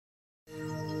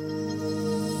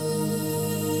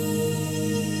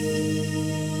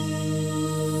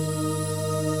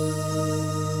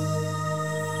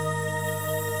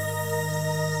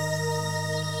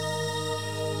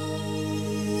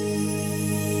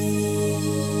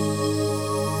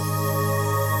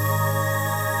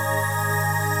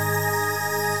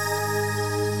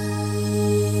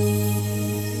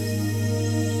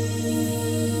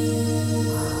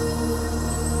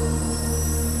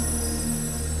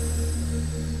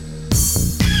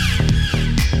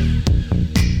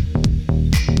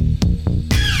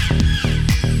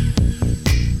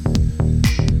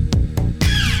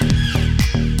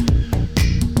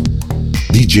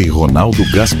DJ Ronaldo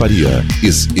Gasparia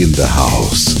is in the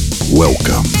house.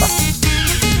 Welcome.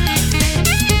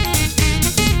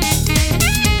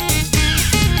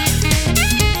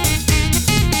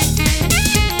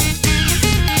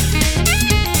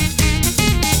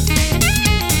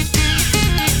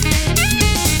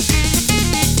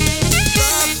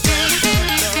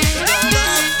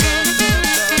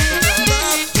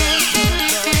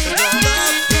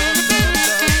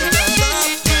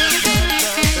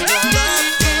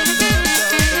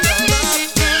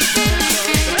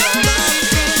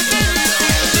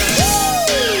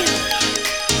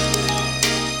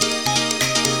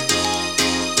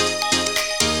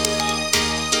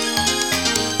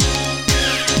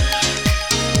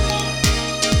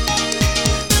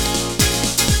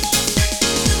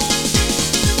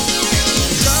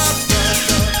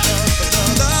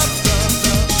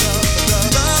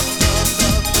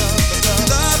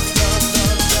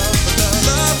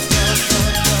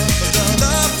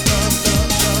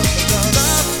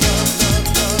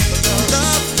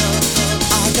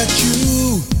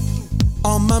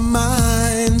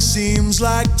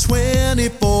 Like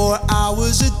 24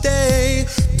 hours a day.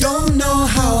 Don't know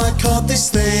how I caught this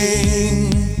thing.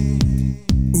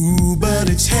 Ooh, but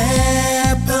it's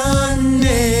happening.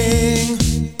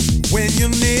 When you're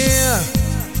near,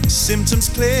 symptoms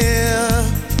clear.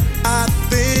 I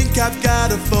think I've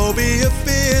got a phobia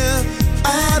fear.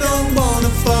 I don't wanna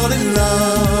fall in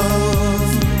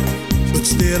love, but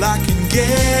still I can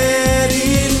get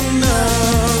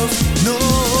enough. No,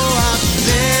 I've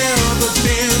never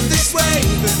been this way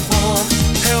before.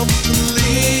 Help,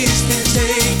 please, can't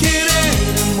take it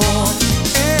anymore.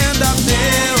 And I've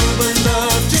never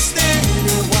loved just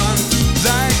anyone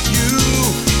like you.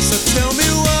 So tell me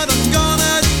what I'm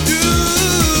gonna do,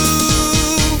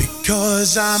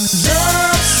 because I'm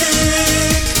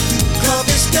lovesick. Call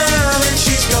this girl and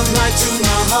she's gone right to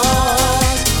my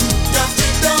heart. Doctor,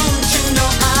 don't you know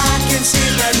I can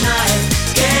sleep at night?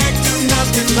 Can't do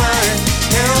nothing right.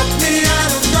 Help me, I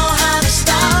don't know how to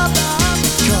stop.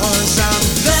 Cause I'm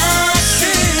that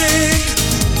sick.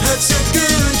 Hurts so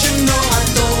good, you know I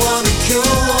don't want a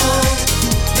cure.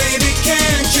 Baby,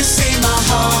 can't you see my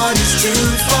heart is too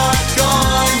far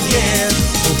gone, yeah.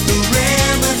 Hope the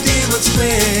remedy was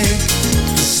quick.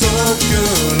 So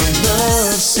girl, I'm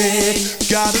lovesick.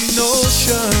 Got a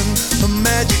notion, a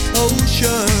magic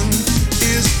ocean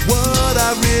is what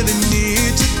I really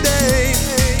need today.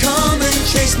 Come and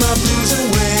chase my blues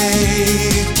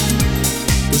away,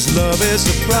 'cause love is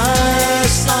the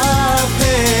price I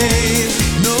pay.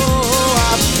 No,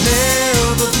 I've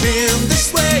never been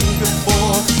this way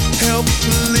before. Help,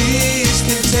 please,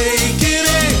 can't take it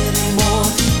anymore.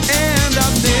 And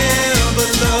I've never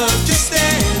loved just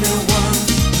anyone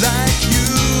like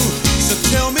you. So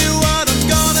tell me what I'm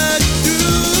gonna do,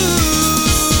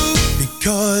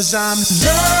 because I'm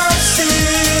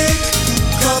lovesick.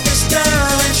 Call this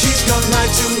girl and she's gone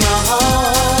right to my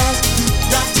heart.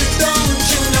 Doctor, don't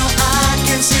you know I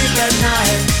can sleep at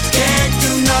night? Can't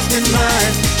do nothing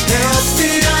right. Help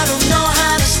me, I don't know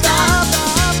how to stop.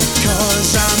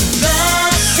 Cause I'm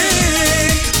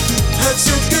lovesick. Hurts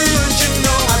so good, you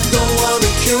know I don't want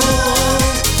a cure.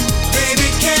 Baby,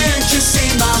 can't you see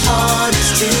my heart is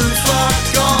too far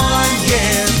gone,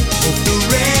 yeah. Hope the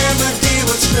remedy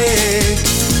was quick.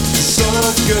 So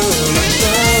girl, I'm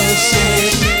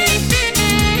lovesick.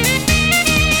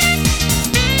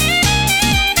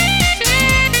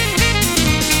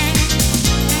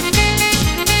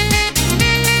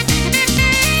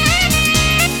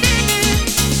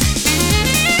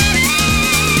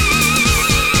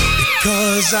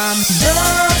 Cause I'm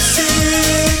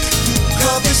lovesick.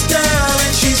 Call this girl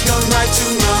and she's gone right to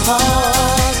my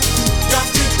heart.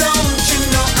 Doctor, don't you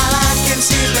know I can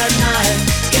sleep at night?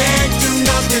 Can't do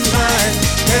nothing right.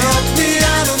 Help me,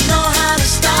 I don't know how to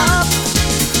stop.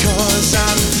 Cause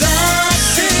I'm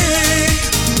lovesick.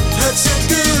 Hurts so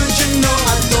good, you know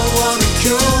I don't want a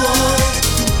cure.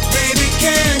 Baby,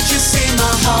 can't you see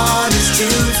my heart is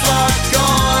too far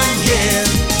gone, yeah.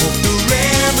 Hope the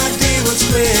remedy was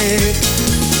quick.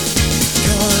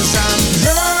 Cause I'm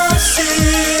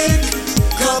lovesick.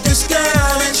 Call this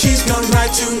girl and she's gone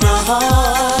right to my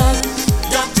heart.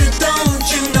 Doctor, don't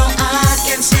you know I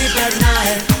can sleep at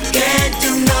night? Can't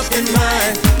do nothing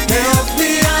right. Help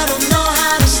me, I don't know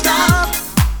how to stop.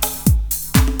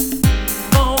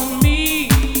 For me,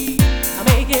 I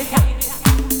make it count.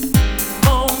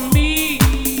 For me,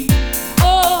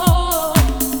 oh,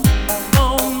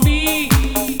 for me,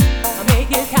 I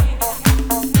make it count.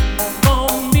 For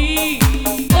me,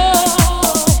 oh,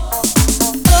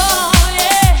 oh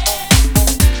yeah,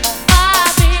 my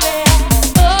baby,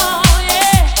 oh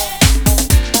yeah,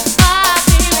 my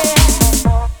baby.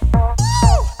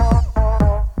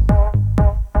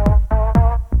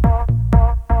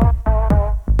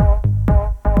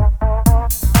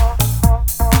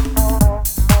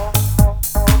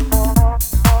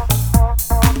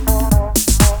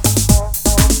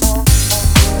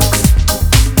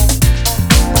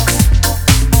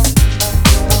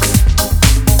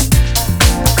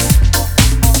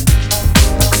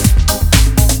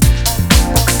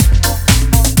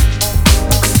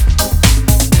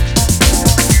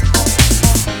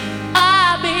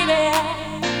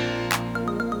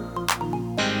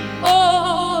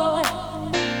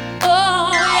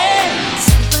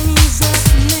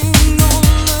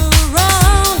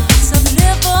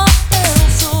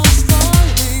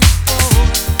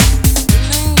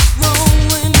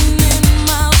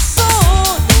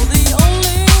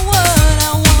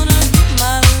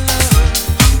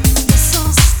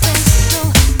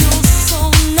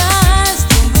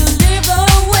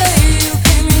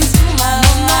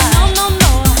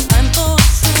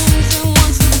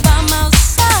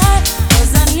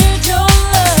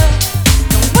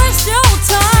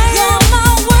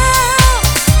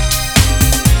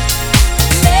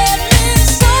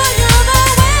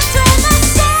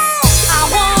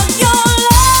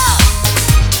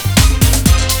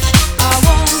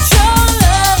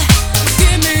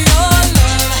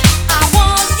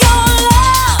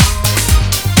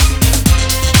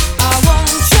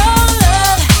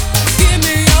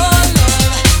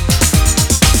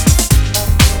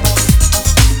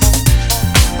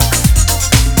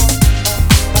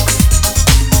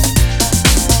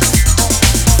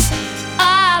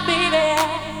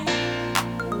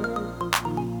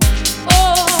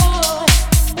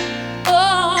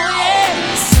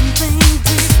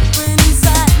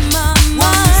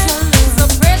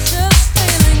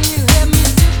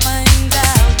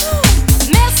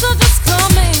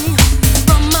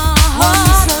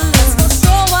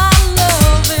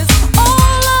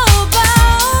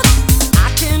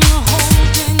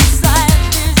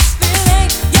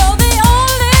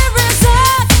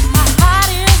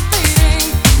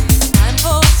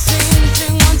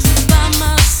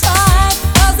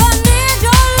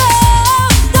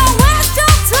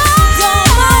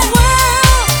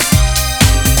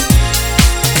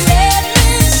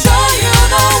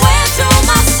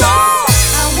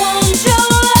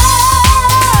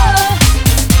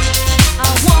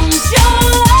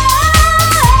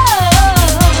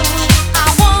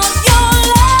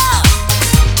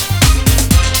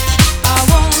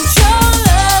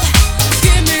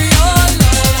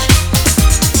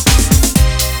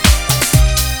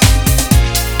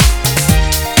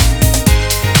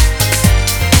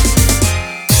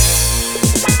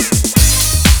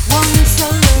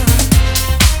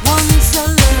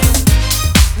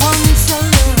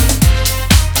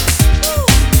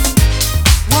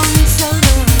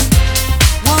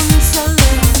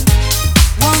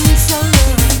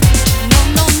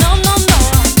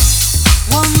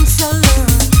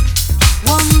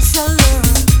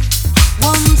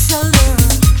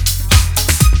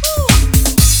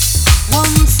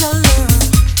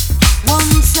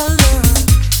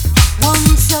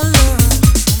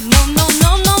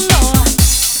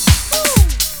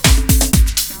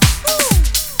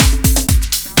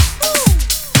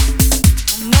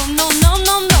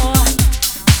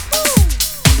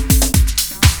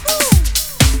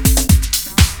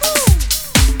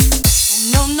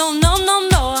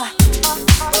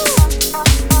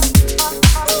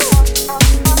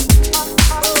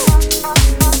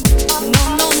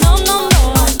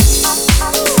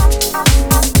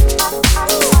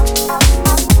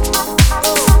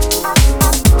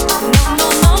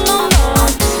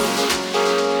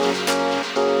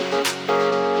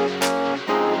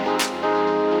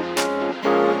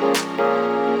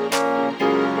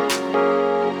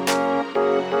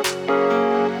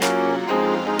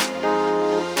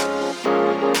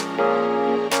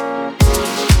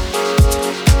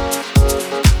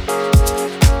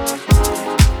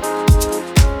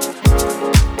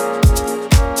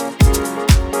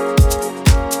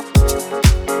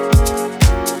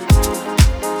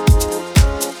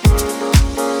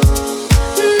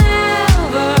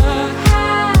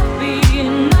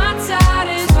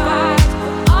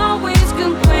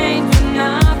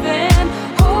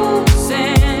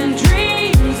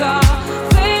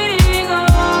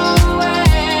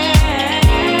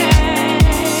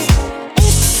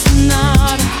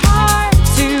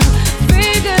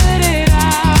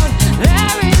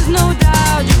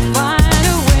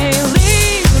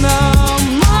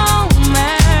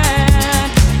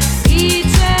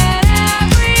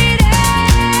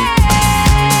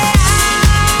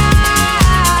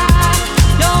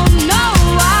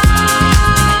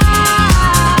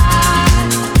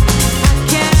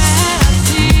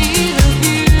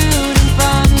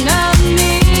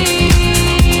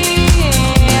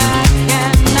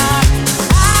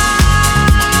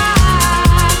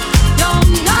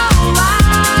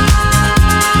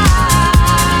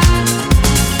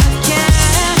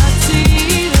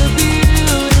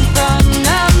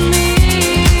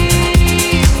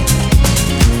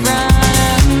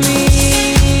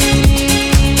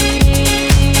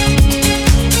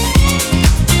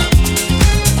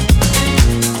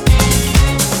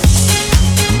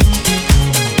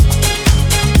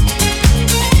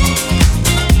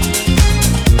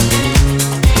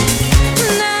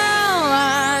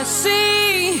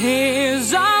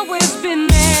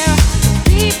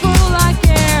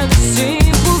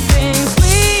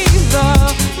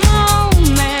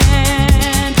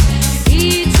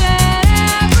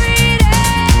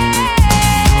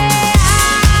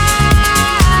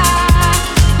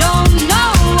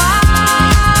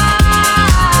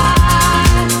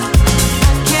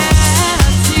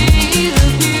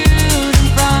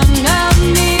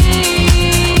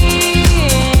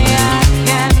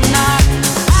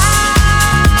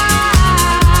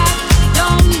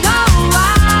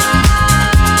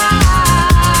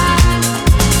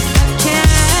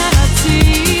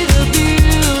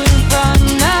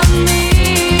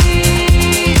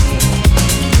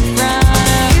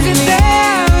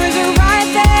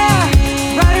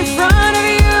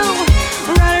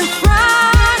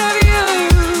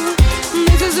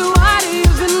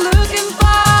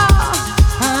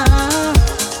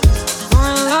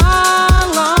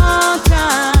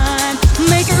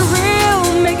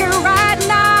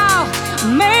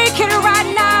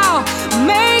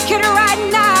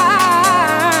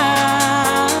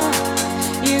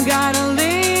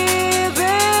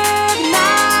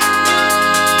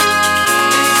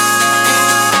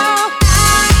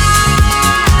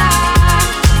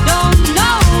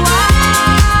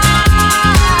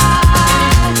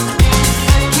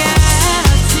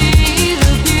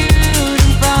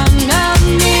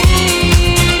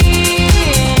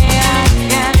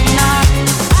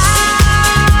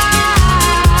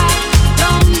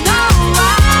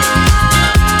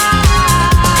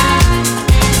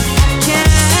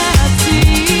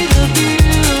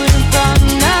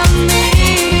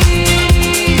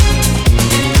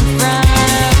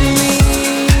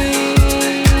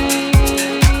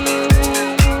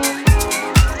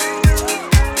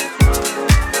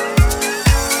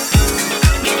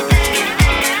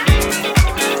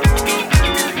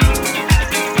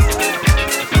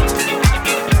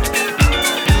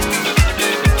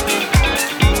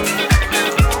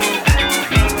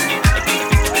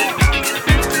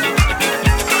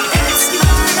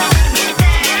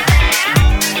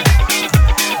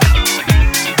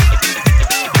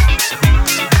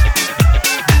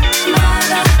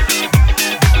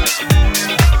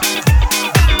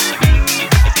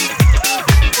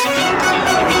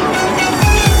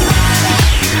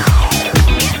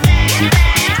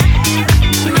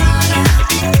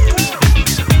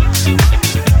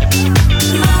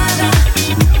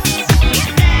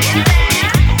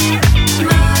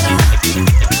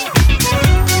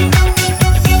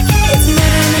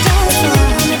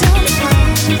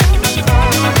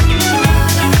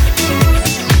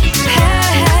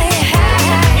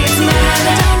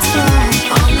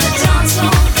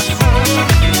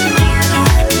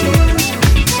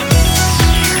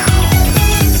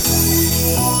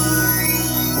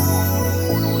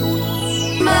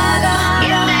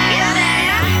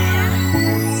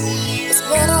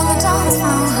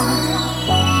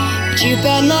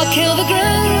 kill the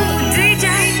groove, DJ.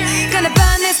 Gonna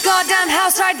burn this goddamn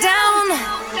house right down.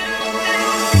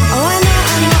 Oh, I know,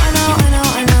 I know, I know, I know,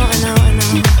 I know, I know, I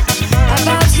know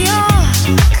about your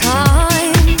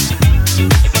kind.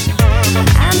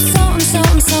 And so,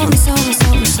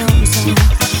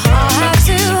 I'll have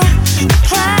to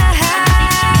play.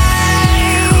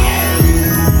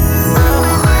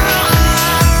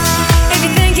 If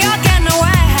you think you're getting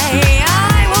away,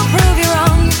 I will prove you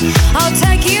wrong. I'll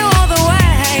take you all the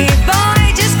way,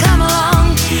 boy, just come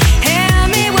along. Hear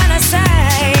me when I say,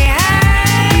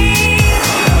 hey.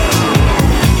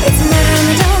 It's a murder on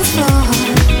the dance floor,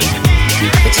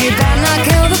 but you better not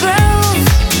kill the groove.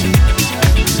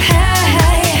 Hey,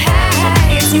 hey,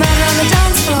 hey, it's a murder on the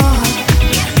dance floor,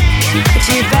 but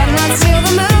you better not steal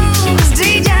the moves,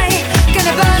 DJ.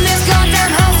 Gonna burn this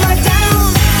goddamn house right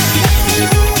down.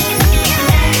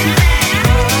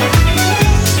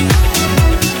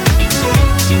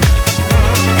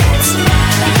 It's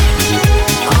murder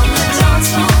on the dance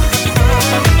floor.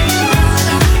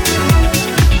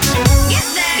 Get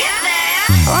there, get there.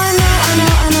 Oh, I know, I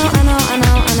know, I know, I know, I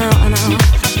know, I know, I know.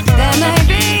 There may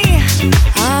be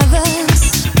others,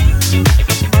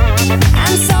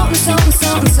 and so.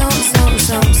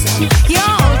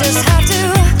 You'll just have to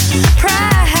pray.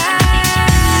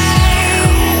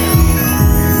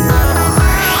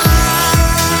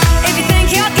 If you think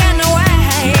you're getting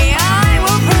away, I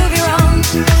will prove you wrong.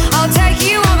 I'll take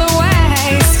you all the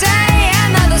way. Stay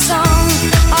another song,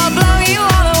 I'll blow you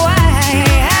all away.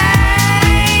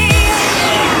 Hey.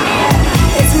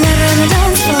 It's murder on the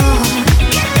dance floor,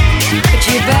 but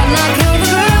you better not kill the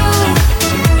groove.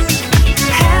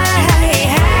 Hey,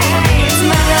 hey, it's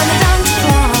murder on the dance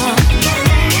floor,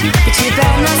 but you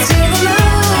better not steal the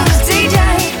moves, DJ.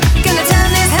 Gonna turn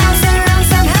this house around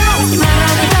somehow. Murder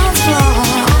on the dance floor,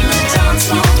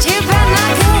 but you better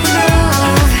not kill the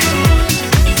groove.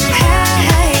 Hey,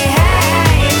 hey,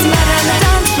 hey, it's murder on the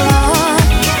dance floor,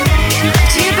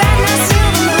 but you better not steal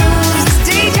the moves,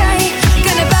 DJ.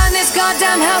 Gonna burn this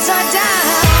goddamn house right down.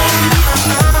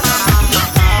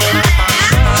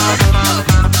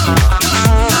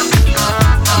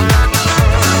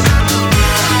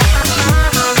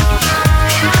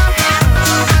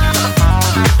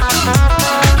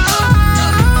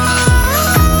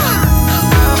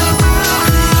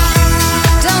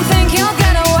 Don't think you'll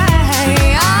get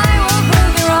away, I will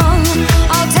prove you wrong.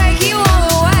 I'll take you all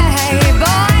the way,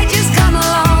 boy, just come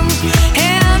along.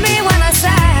 Hear me when I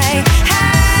say,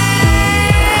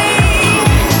 hey.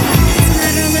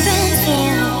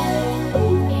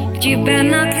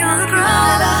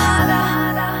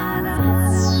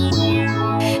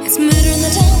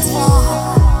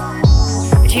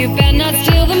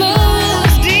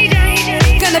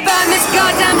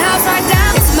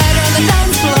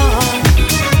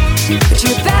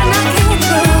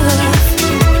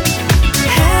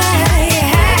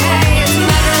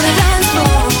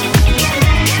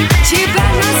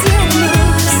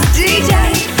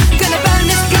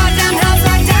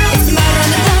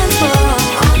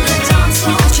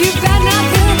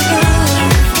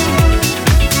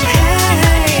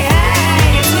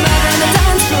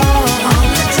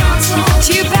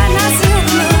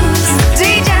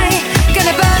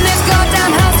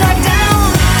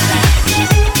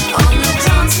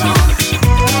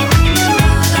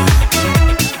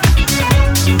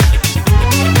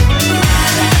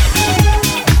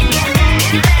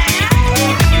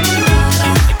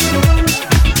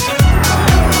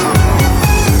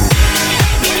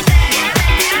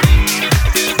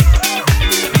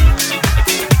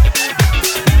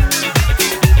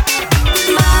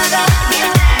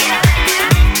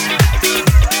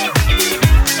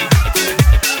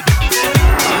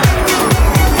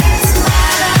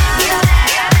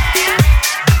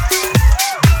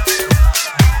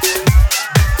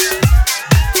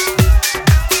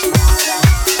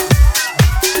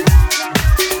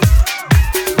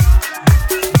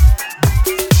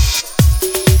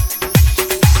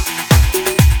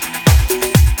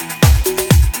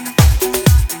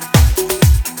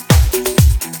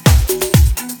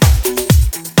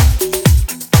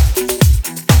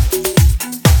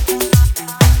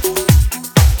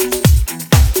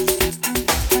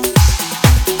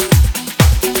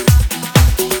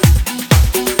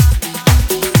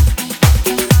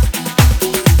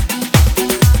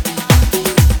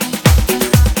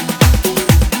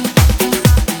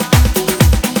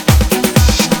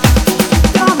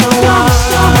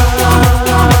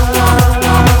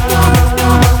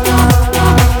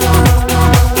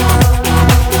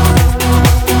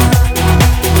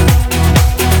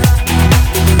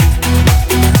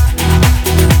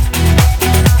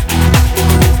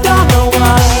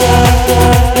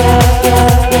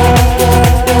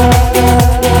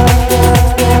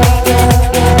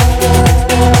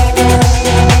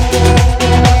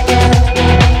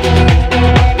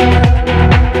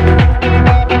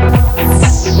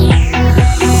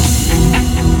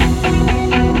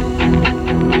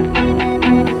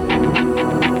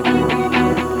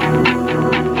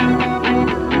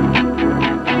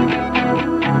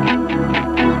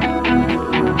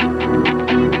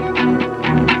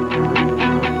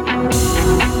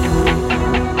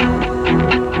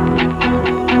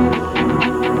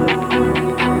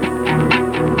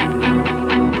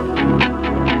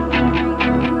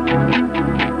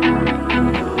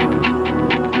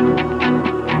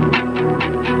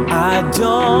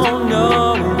 don't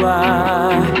know why.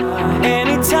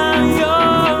 Anytime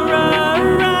you're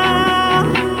around,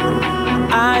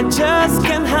 I just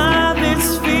can't hide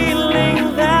this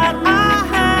feeling that I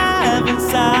have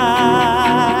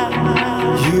inside.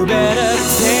 You better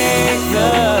take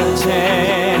the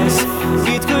chance.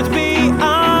 It could be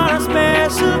our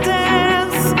special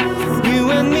dance. You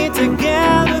and me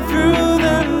together through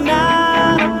the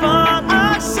night upon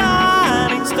a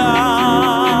shining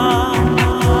star.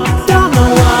 Don't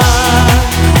know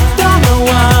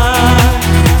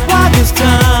why this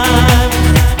time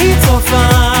it's so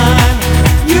fine.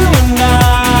 You and I,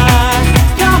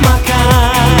 you're my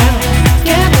kind,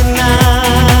 can't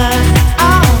deny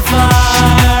I'm on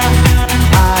fire.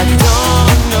 I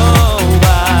don't know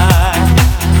why.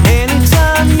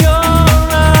 Anytime you're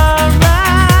around,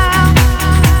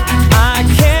 I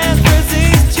can't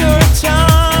resist your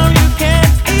charm. You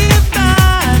can't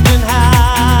imagine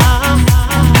how.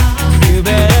 You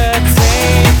better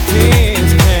take this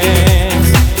chance.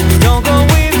 Don't go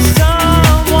with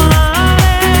someone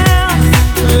else.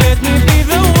 Let me be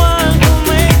the one who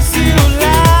makes you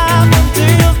laugh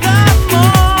until the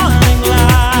morning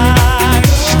light.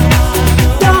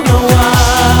 Don't know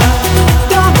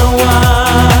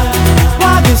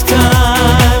why this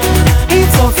time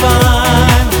it's so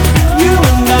fine. You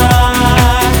and I,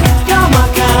 you're my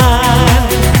kind,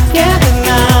 can't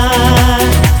deny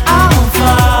I'm on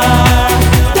fire.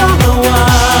 Don't know why.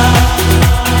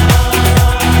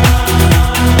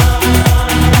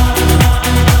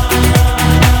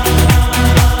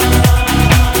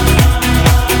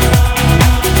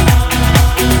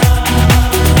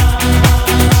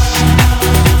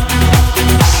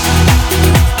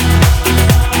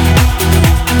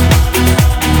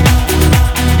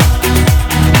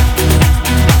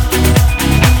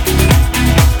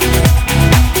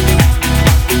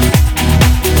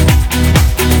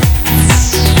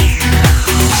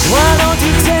 Why don't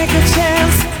you take a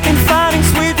chance in finding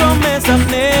sweet romance? I've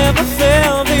never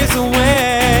felt this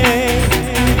way.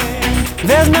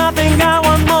 There's nothing I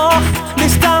want more.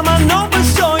 This time I know for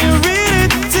sure you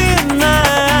read it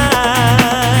tonight.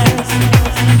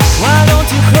 Why don't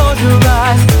you close your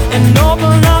eyes and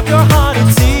open up your heart?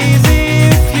 It's easy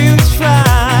if you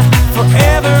try.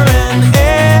 Forever and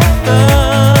ever,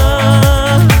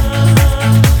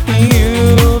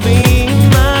 you'll be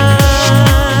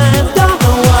mine. Don't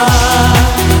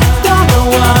know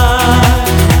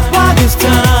why this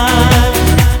time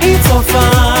it's so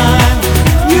fine.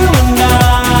 You and I,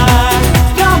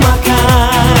 you're my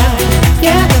kind,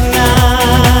 can't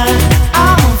deny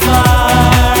I'm on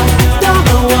fire. Don't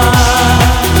know why.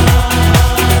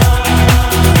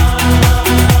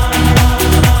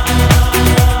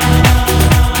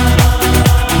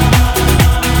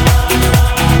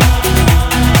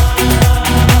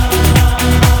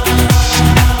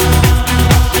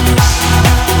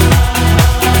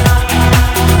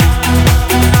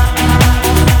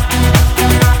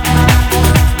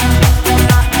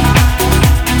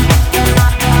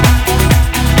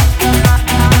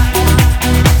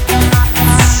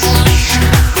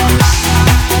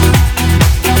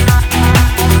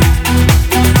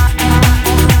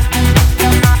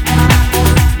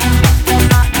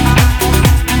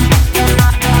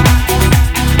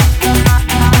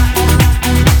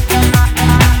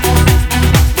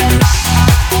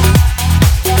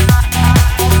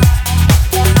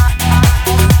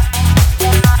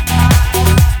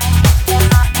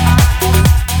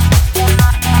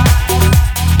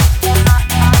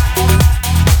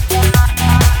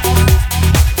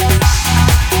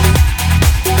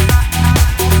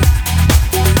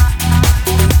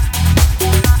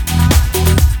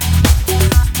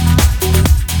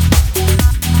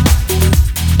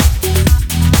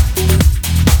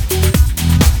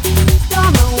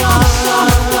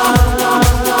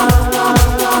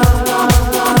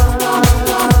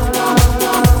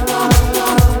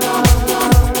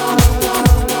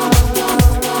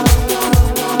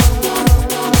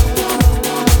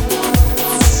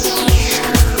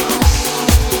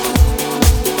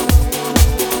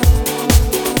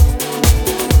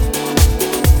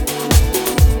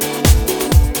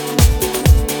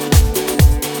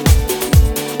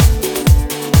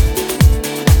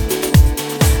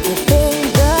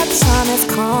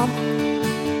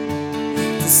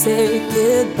 Say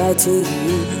goodbye to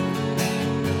you.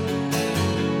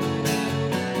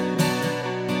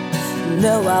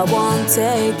 No, I won't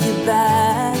take you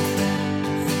back.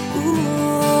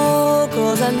 Ooh,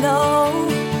 'cause I know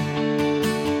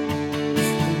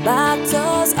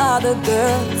battles are the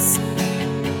girls,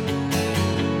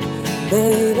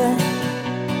 baby.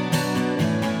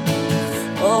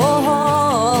 Oh,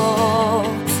 oh,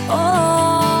 oh.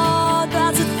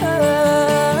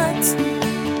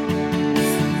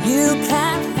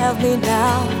 me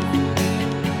now.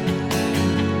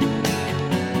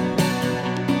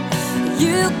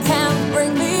 You can't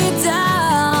bring me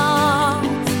down.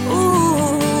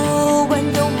 Ooh,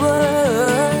 when your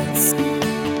words,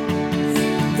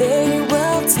 they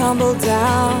will tumble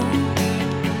down.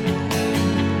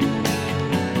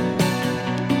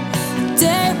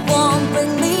 They won't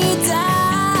bring me down.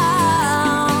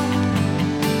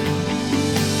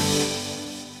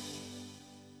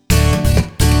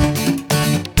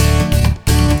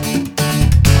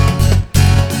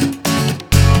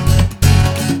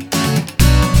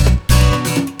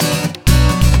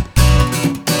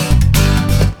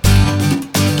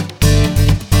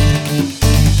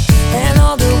 And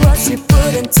all the words you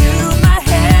put into my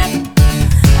head,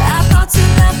 I thought you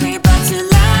loved me, but you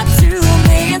lied to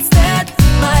me instead.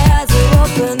 My eyes are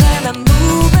open and I'm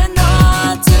moving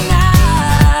on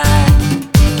tonight.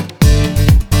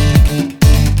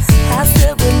 I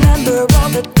still remember all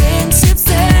the things you've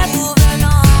said.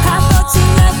 I thought you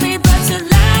loved me, but you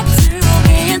lied to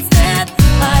me instead.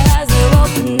 My eyes are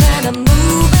open and I'm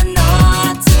moving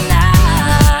on tonight.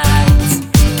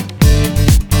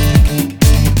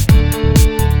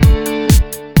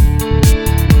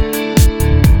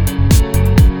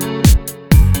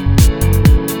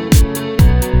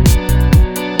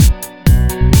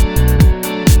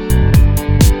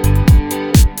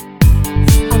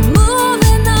 I'm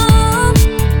moving on.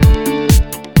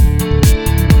 Tonight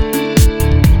I'm moving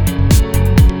on.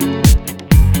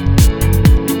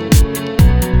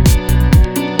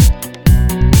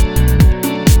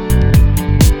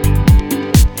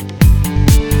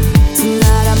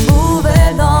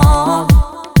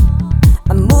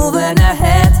 I'm moving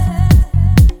ahead.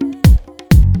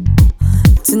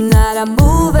 Tonight I'm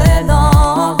moving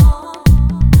on.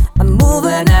 I'm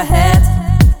moving ahead.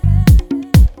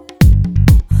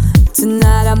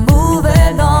 Tonight I'm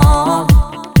moving on.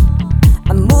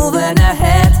 I'm moving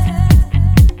ahead.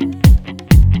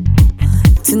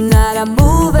 Tonight I'm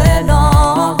moving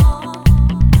on.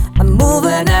 I'm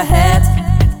moving ahead.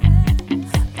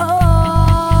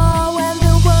 Oh, and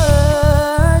the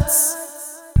words,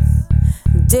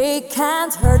 they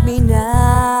can't hurt me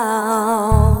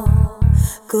now.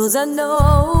 'Cause I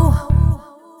know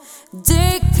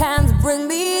they can't bring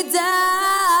me down.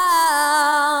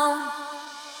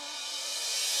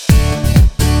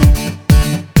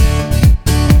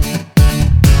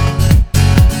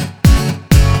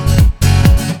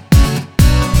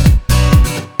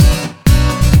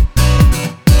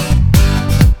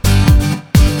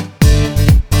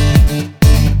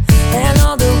 And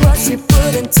all the words you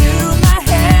put into my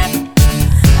head,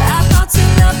 I thought you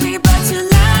loved me, but you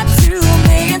lied to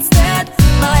me instead.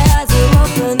 My eyes are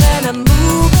open and I'm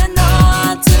moving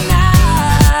on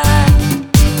tonight.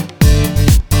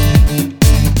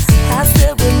 I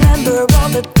still remember all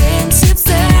the things you've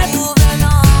said.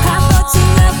 I thought you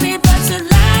loved me, but you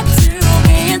lied to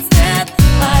me instead.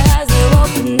 My eyes are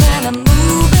open and I'm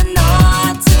moving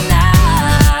on tonight.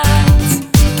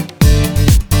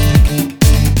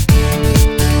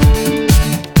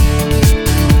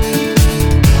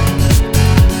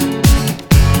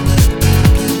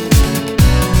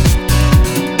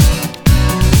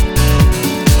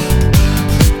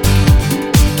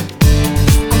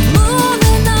 I'm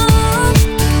moving on.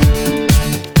 I'm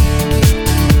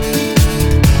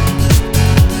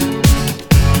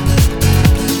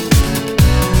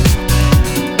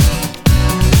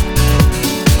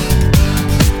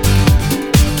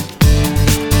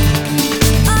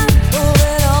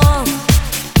moving on.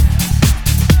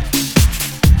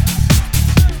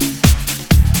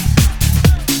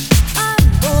 I'm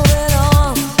moving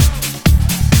on.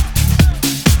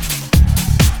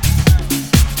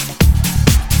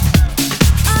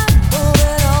 I'm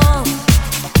moving on.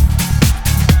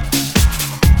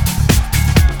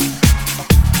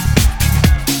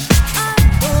 I'm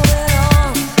moving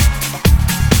on.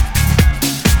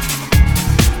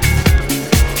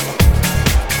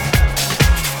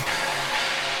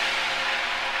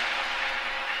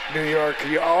 New York,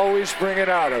 you always bring it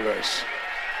out of us.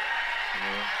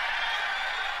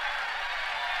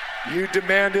 You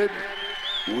demand it,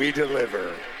 we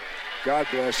deliver. God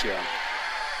bless you.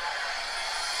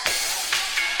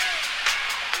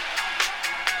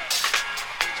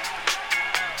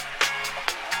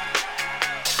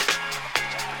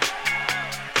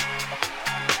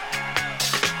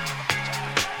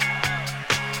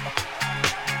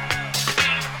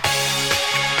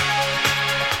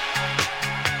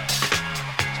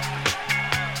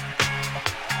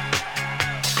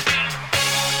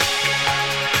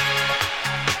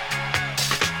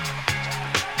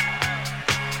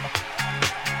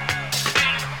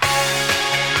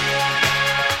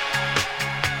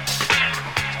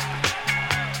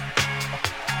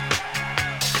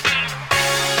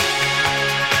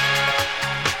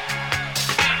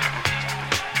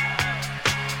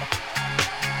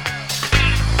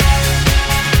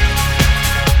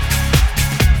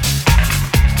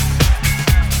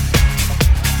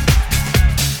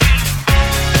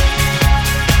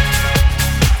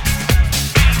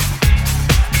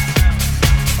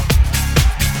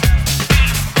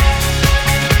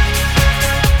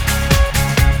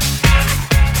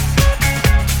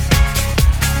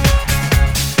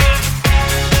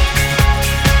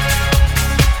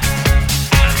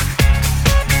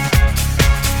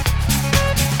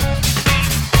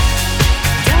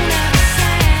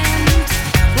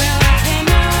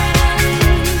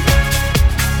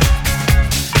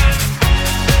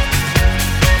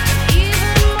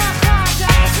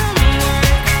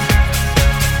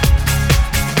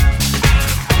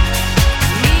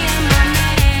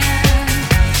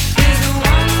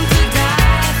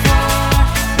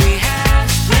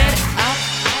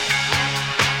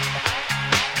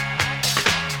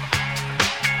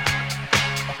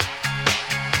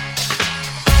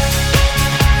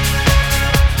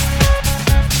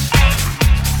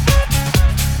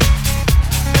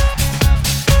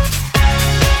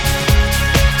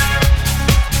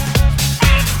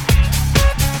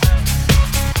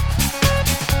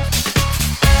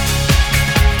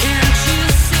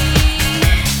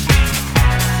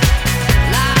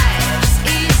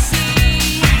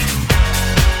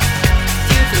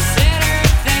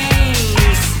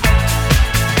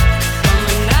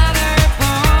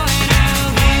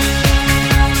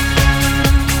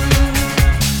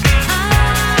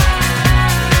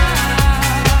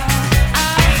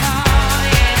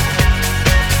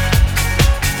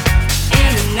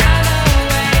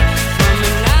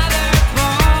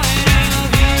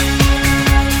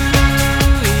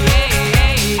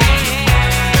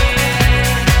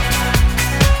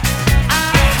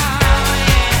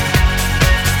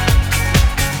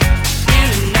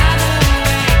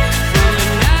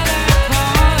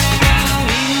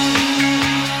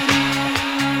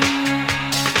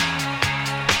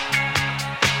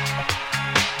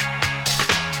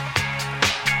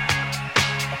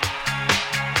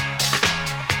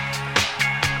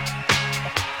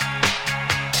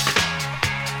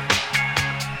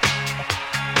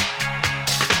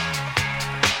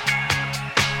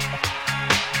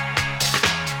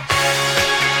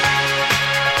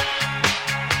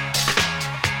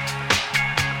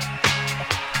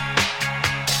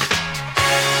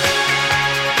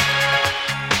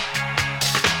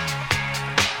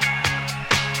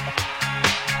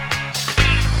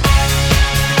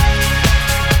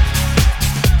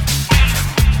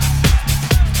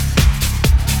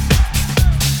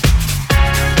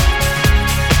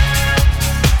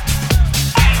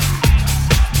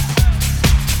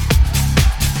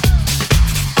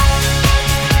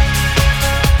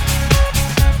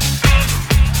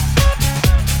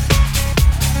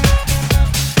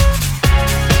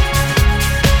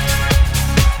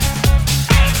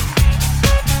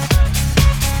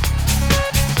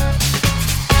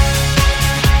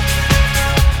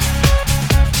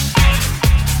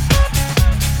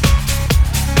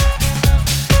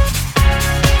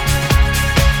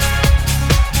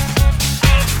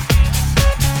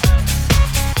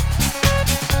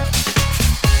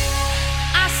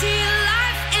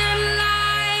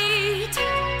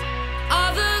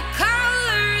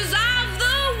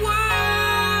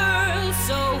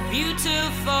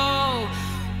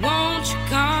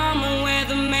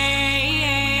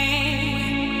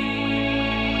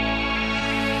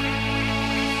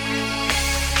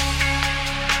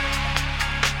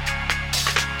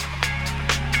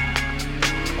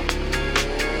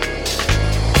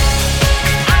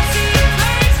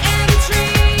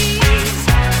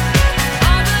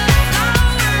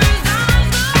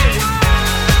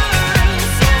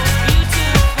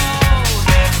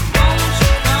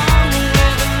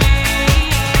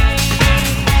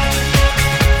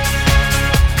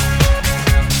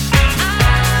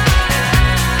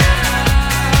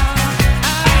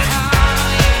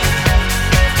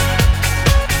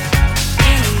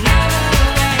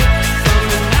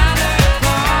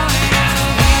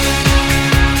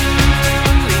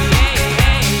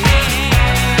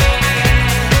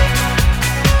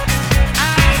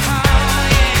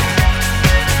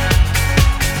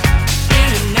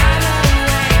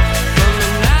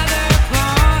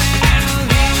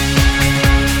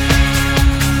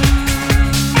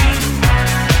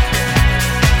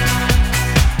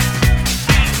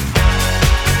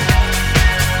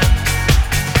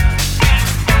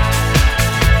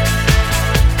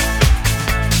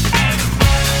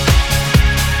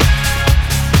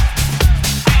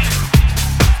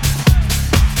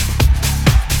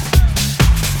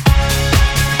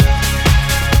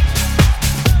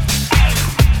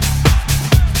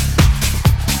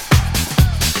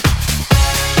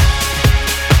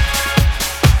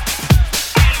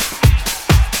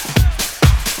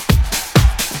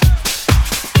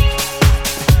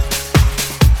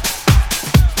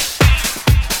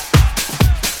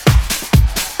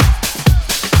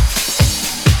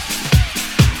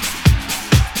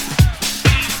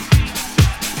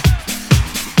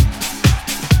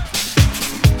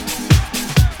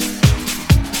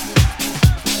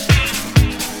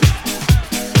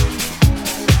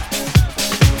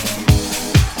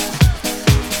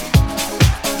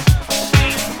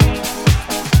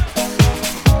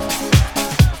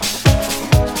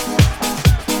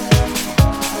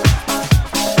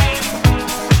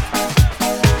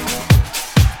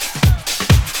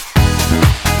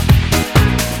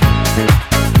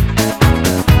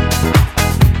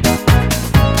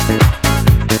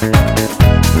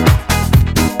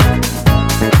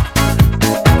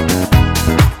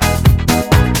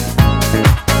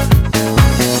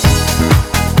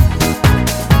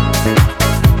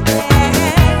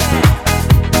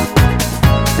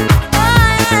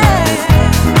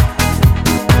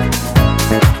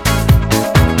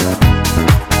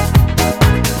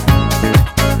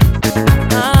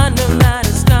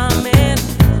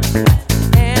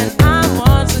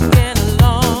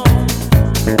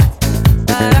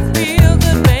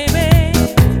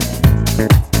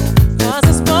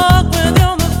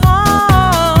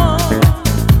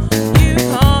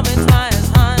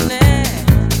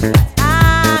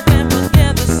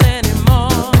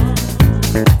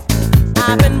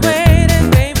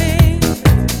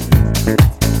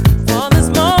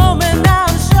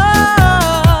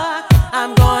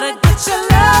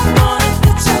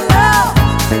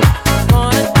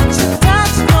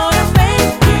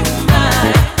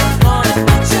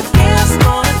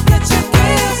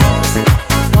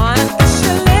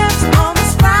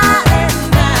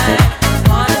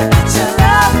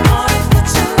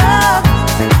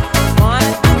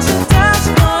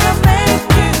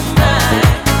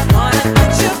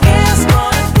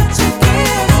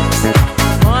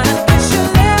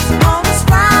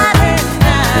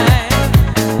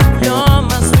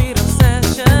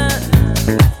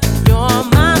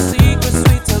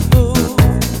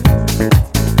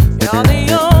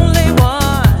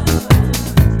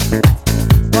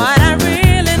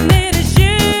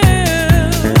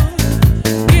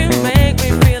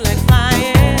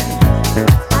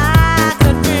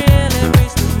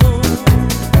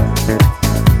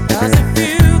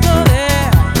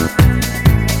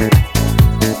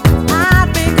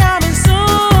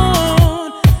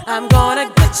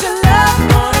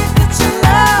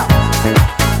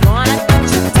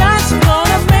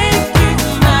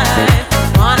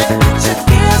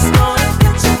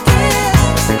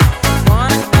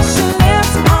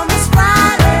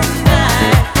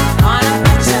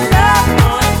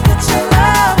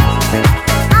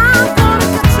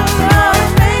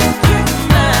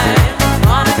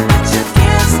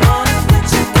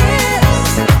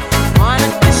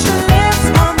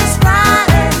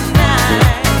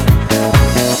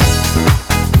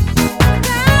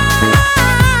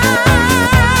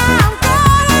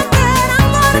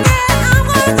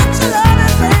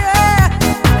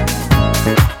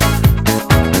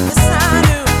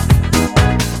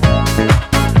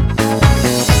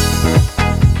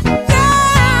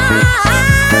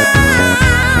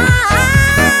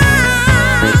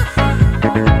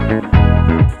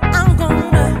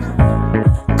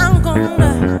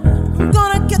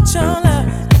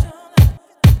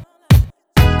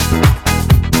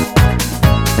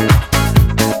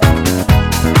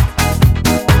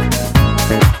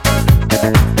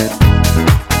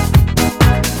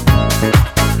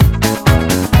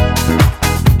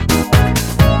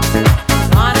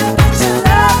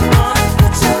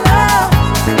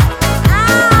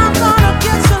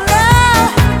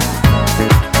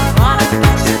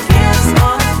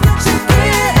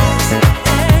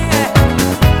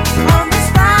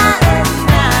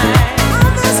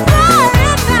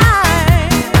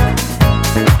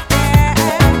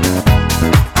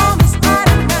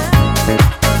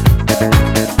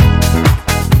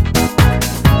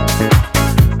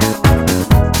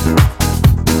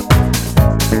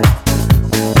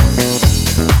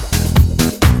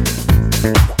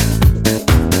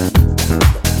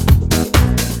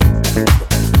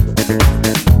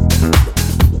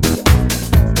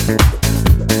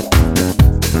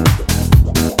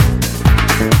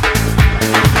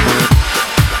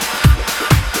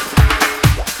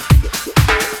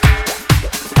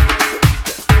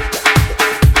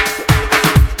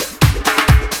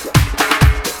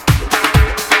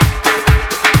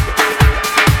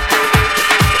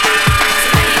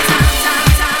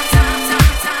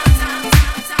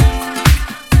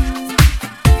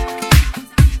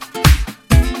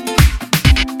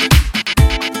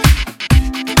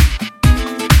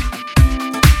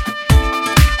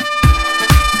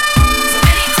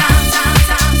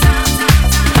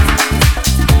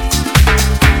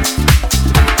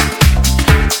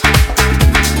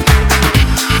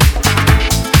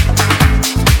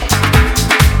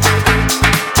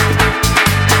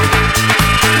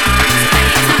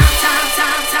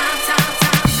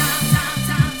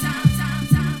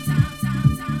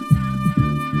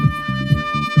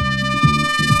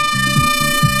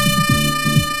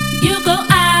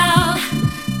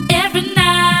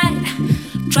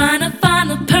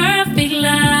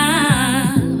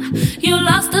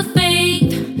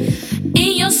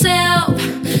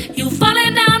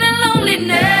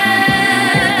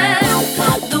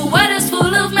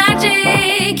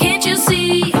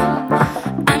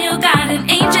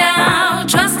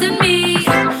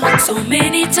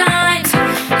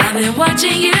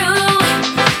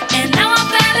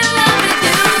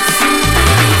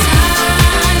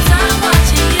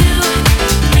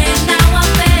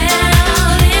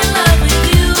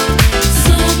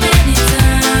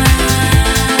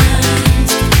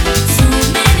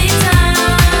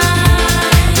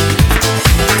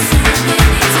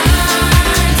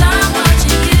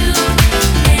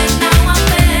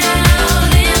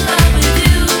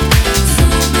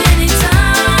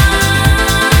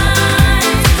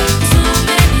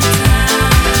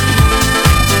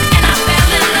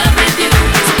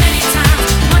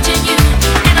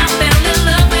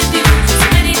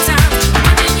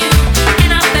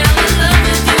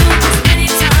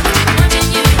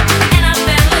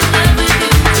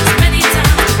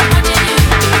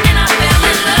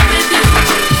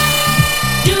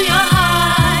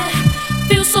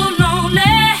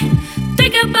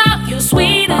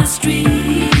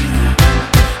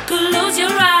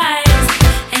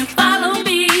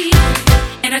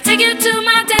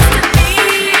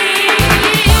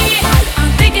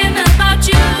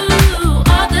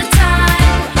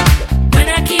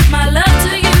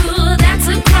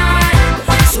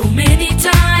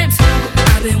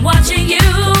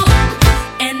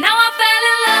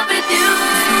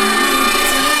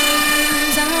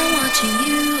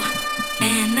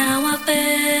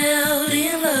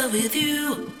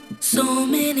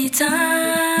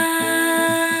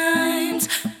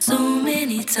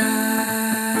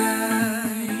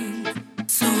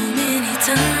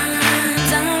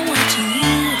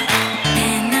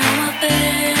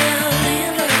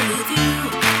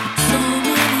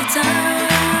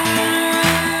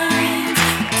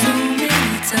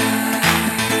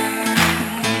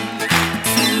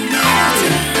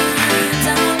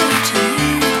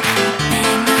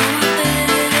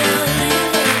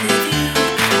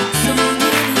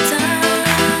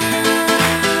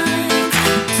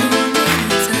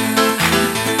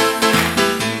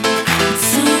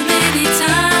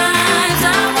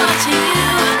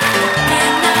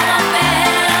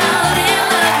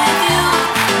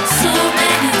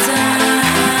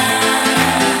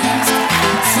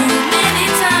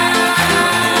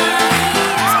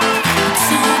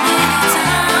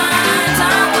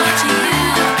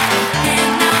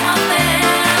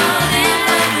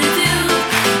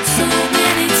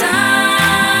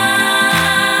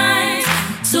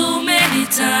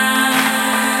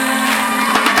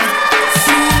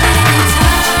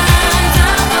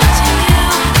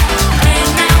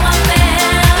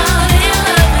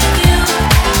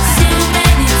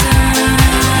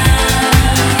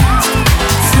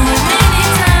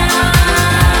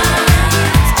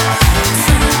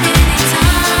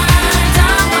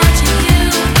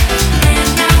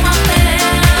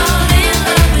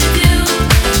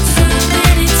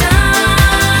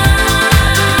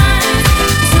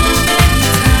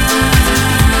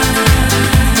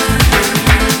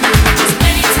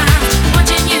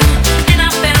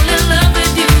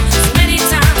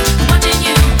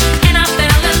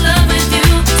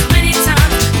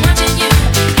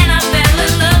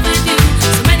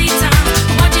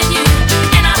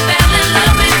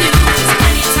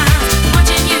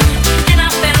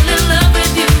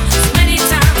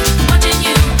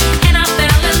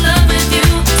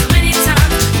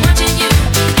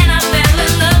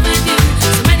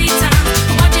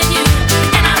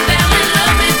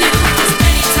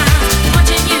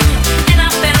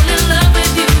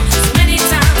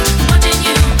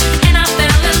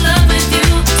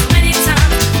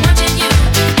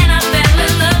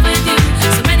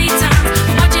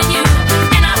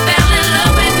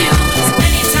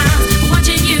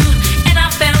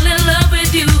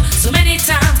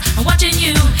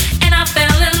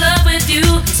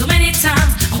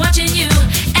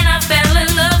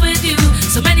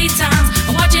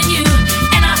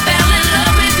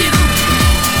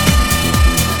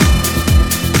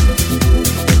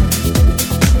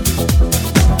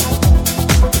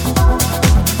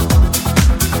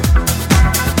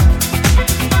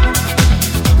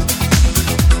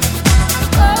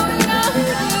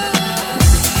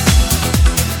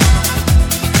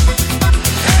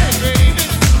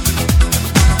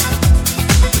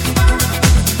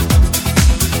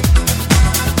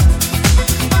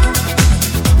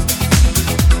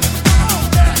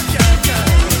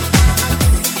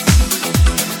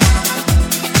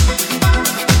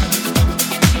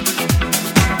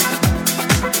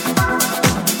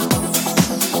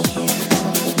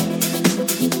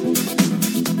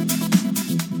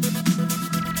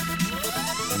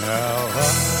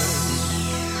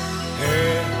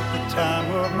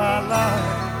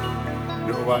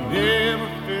 I never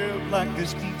felt like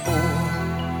this before.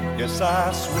 Yes,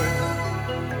 I swear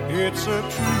it's a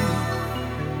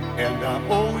truth, and I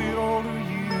owe it all to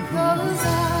you. 'Cause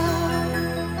I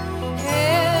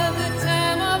had the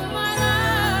time of my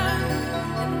life,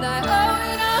 and I owe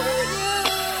it all to you.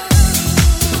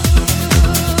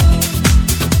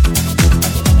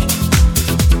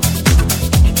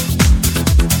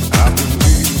 I've been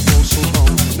waiting for so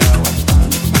long, now I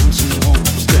finally found someone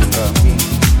to stand by me.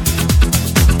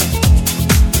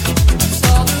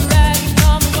 Saw the writing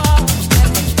on the wall,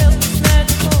 and it felt this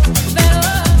magical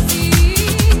melody.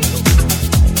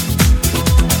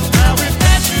 Now we're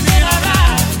dancing.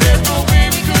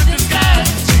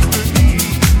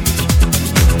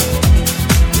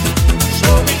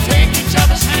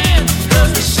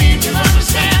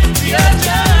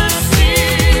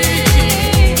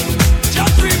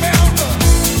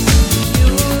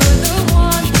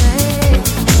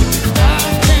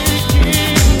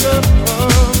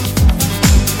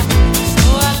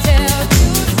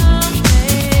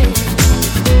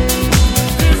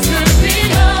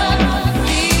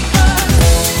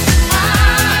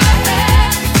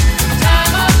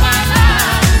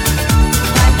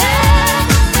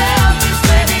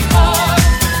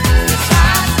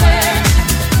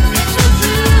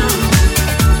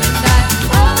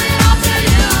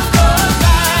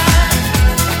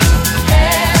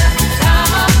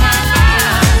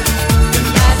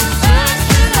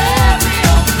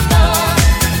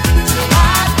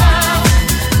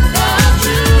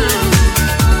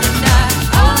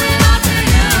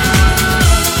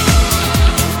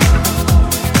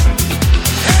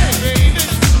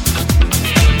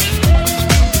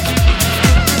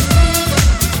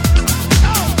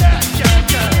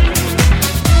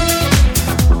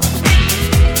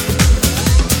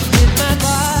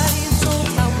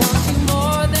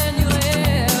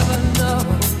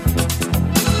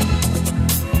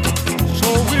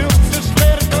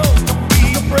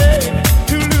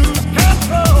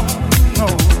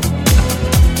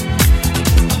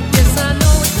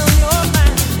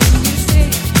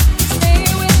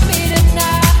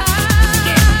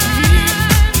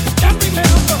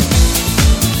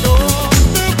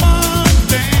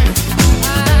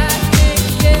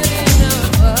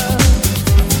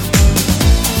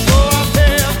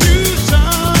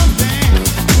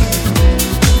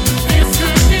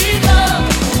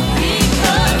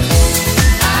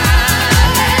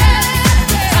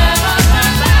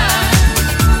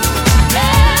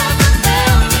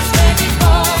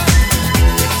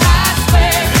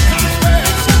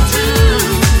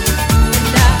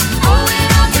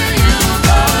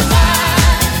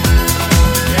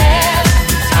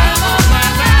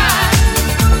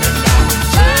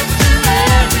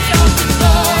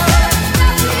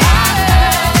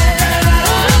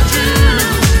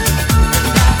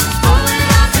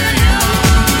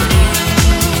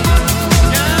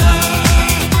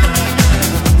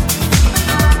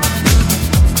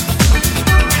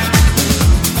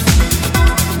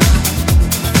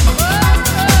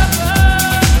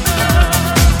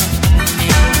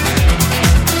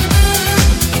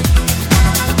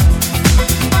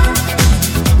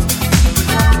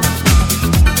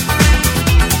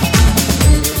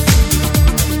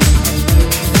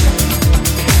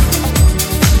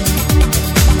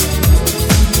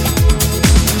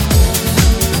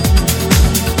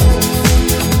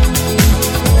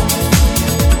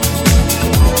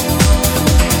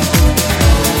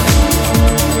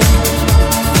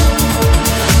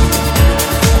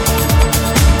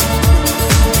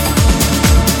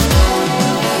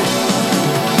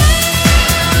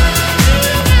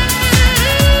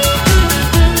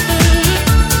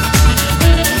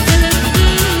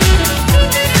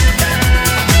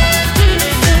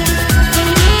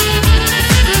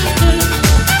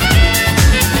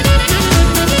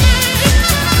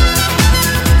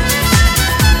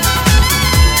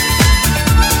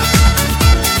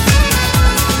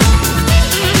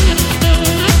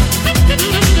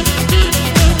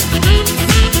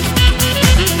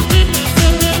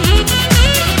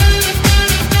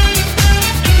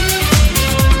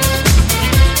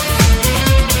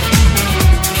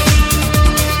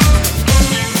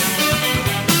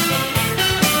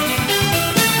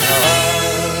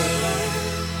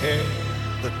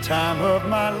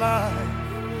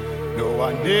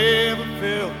 never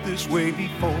felt this way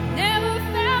before. Never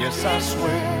felt Yes, I this swear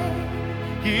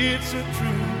way. it's a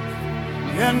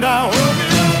truth, and I hope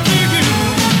it all.